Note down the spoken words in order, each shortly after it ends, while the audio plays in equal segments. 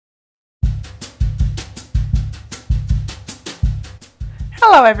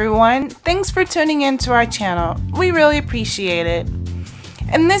Hello everyone, thanks for tuning in to our channel. We really appreciate it.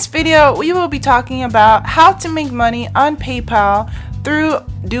 In this video, we will be talking about how to make money on PayPal through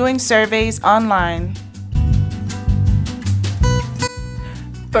doing surveys online.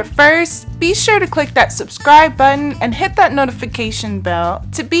 But first, be sure to click that subscribe button and hit that notification bell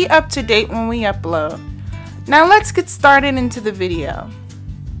to be up to date when we upload. Now let's get started into the video.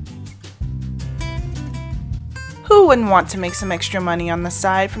 Who wouldn't want to make some extra money on the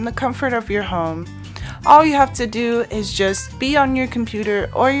side from the comfort of your home? All you have to do is just be on your computer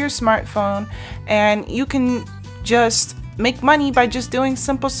or your smartphone and you can just make money by just doing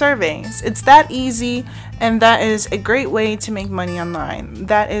simple surveys. It's that easy, and that is a great way to make money online.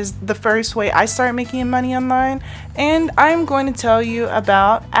 That is the first way I started making money online, and I'm going to tell you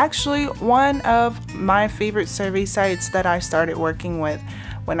about actually one of my favorite survey sites that I started working with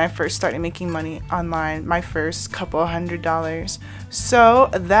when I first started making money online, my first couple $100. So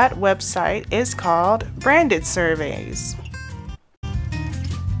that website is called Branded Surveys.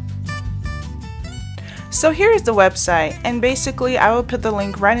 So here's the website, and basically I will put the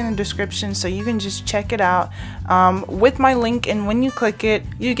link right in the description so you can just check it out with my link, and when you click it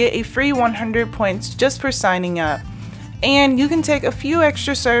you get a free 100 points just for signing up. And you can take a few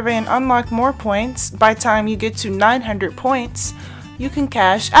extra surveys and unlock more points. By the time you get to 900 points, you can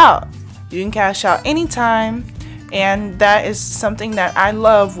cash out. You can cash out anytime, and that is something that I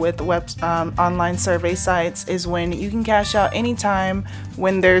love with online survey sites, is when you can cash out anytime,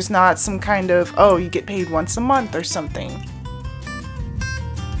 when there's not some kind of, oh, you get paid once a month or something.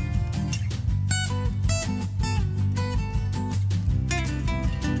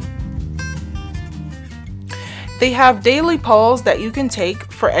 They have daily polls that you can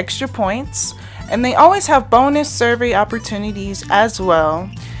take for extra points, and they always have bonus survey opportunities as well.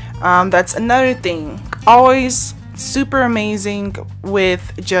 That's another thing. Always super amazing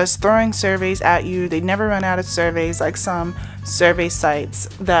with just throwing surveys at you. They never run out of surveys like some survey sites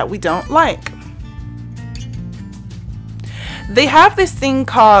that we don't like. They have this thing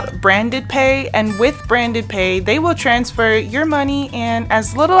called Branded Pay, and with Branded Pay they will transfer your money in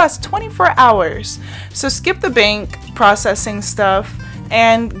as little as 24 hours. So skip the bank processing stuff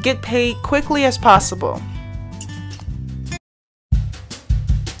and get paid quickly as possible.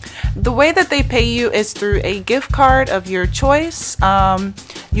 The way that they pay you is through a gift card of your choice.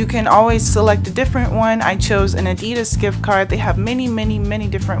 You can always select a different one. I chose an Adidas gift card. They have many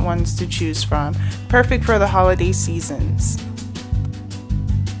different ones to choose from. Perfect for the holiday seasons.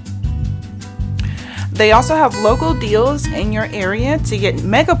 They also have local deals in your area to get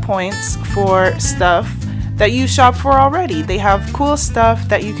mega points for stuff that you shop for already. They have cool stuff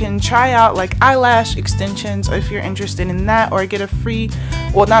that you can try out, like eyelash extensions, or if you're interested in that, or get a free,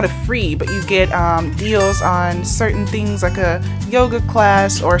 well, not a free, but you get deals on certain things like a yoga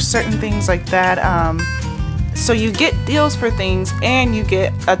class or certain things like that. So you get deals for things and you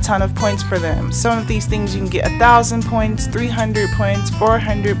get a ton of points for them. Some of these things you can get 1,000 points, 300 points,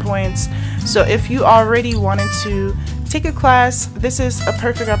 400 points. So if you already wanted to take a class, this is a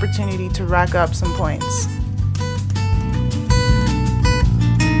perfect opportunity to rack up some points.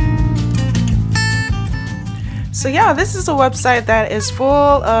 So yeah, this is a website that is full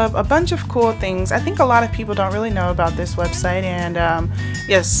of a bunch of cool things. I think a lot of people don't really know about this website, and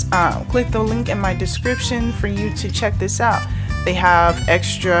yes, click the link in my description for you to check this out. They have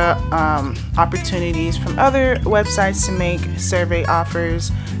extra opportunities from other websites to make survey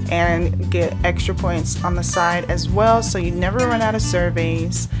offers and get extra points on the side as well, so you never run out of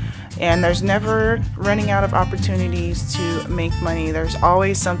surveys. And there's never running out of opportunities to make money. There's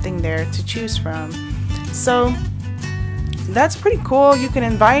always something there to choose from. So that's pretty cool. You can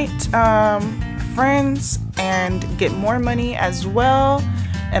invite friends and get more money as well,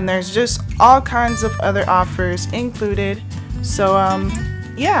 and there's just all kinds of other offers included. So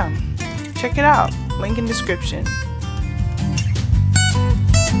yeah, check it out, link in description.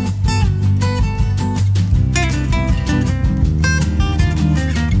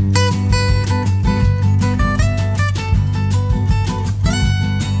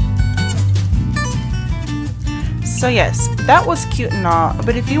 So yes, that was cute and all,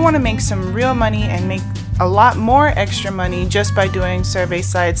 but if you want to make some real money and make a lot more extra money just by doing survey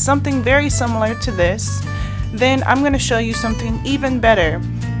sites, something very similar to this, then I'm going to show you something even better.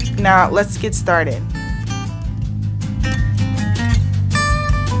 Now let's get started.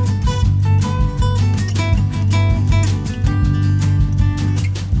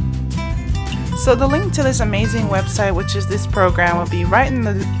 So the link to this amazing website, which is this program, will be right in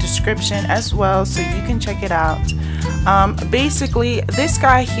the description as well, so you can check it out. Basically, this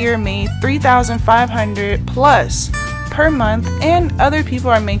guy here made 3,500 plus per month, and other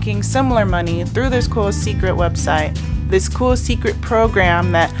people are making similar money through this cool secret website, this cool secret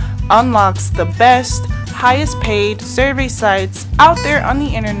program that unlocks the best, highest paid survey sites out there on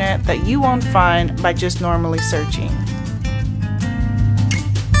the internet that you won't find by just normally searching.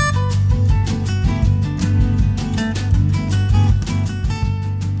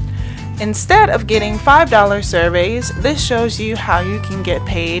 Instead of getting $5 surveys, this shows you how you can get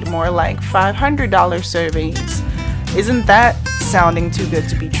paid more like $500 surveys. Isn't that sounding too good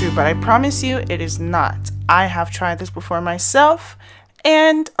to be true? But I promise you it is not. I have tried this before myself,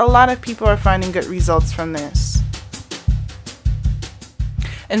 and a lot of people are finding good results from this.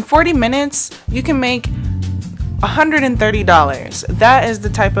 In 40 minutes, you can make $130. That is the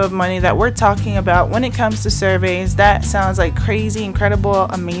type of money that we're talking about when it comes to surveys. That sounds like crazy, incredible,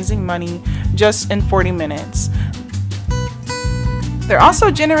 amazing money just in 40 minutes. They're also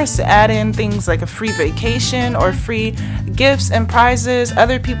generous to add in things like a free vacation or free gifts and prizes.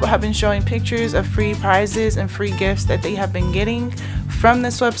 Other people have been showing pictures of free prizes and free gifts that they have been getting from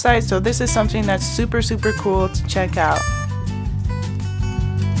this website, so this is something that's super cool to check out.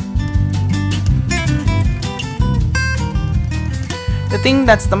 The thing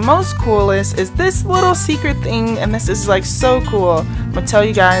that's the most coolest is this little secret thing, and this is like so cool. I'm gonna tell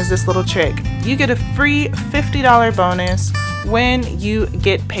you guys this little trick. You get a free $50 bonus when you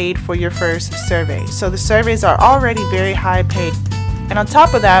get paid for your first survey. So the surveys are already very high paid, and on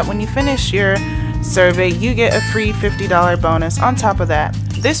top of that, when you finish your survey, you get a free $50 bonus on top of that.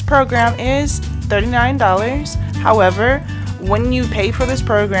 This program is $39. However, when you pay for this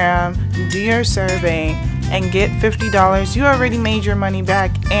program, do your survey, and get $50, you already made your money back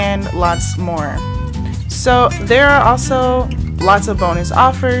and lots more. So there are also lots of bonus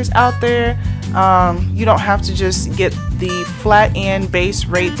offers out there. You don't have to just get the flat and base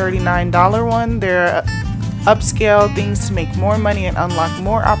rate $39 one. There are upscale things to make more money and unlock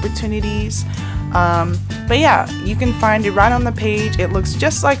more opportunities. But yeah, you can find it right on the page. It looks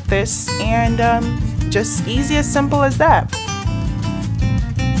just like this, and just easy, as simple as that.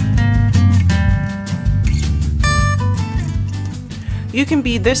 You can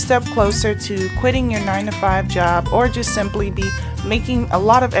be this step closer to quitting your 9-to-5 job, or just simply be making a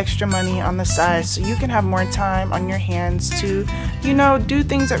lot of extra money on the side so you can have more time on your hands to, you know, do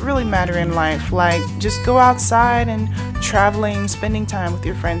things that really matter in life, like just go outside and traveling, spending time with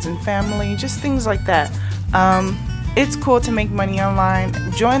your friends and family, just things like that. It's cool to make money online.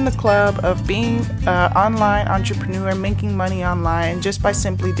 Join the club of being an online entrepreneur, making money online just by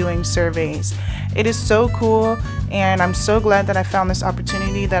simply doing surveys. It is so cool, and I'm so glad that I found this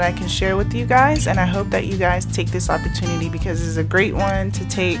opportunity that I can share with you guys, and I hope that you guys take this opportunity because it's a great one to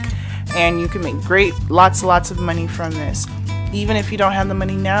take, and you can make lots of money from this. Even if you don't have the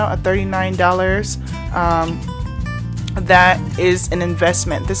money now, at $39, that is an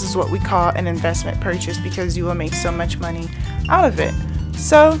investment. This is what we call an investment purchase because you will make so much money out of it.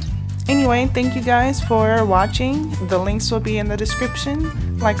 So anyway, thank you guys for watching. The links will be in the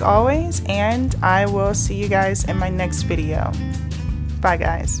description like always, and I will see you guys in my next video. Bye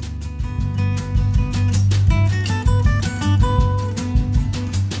guys.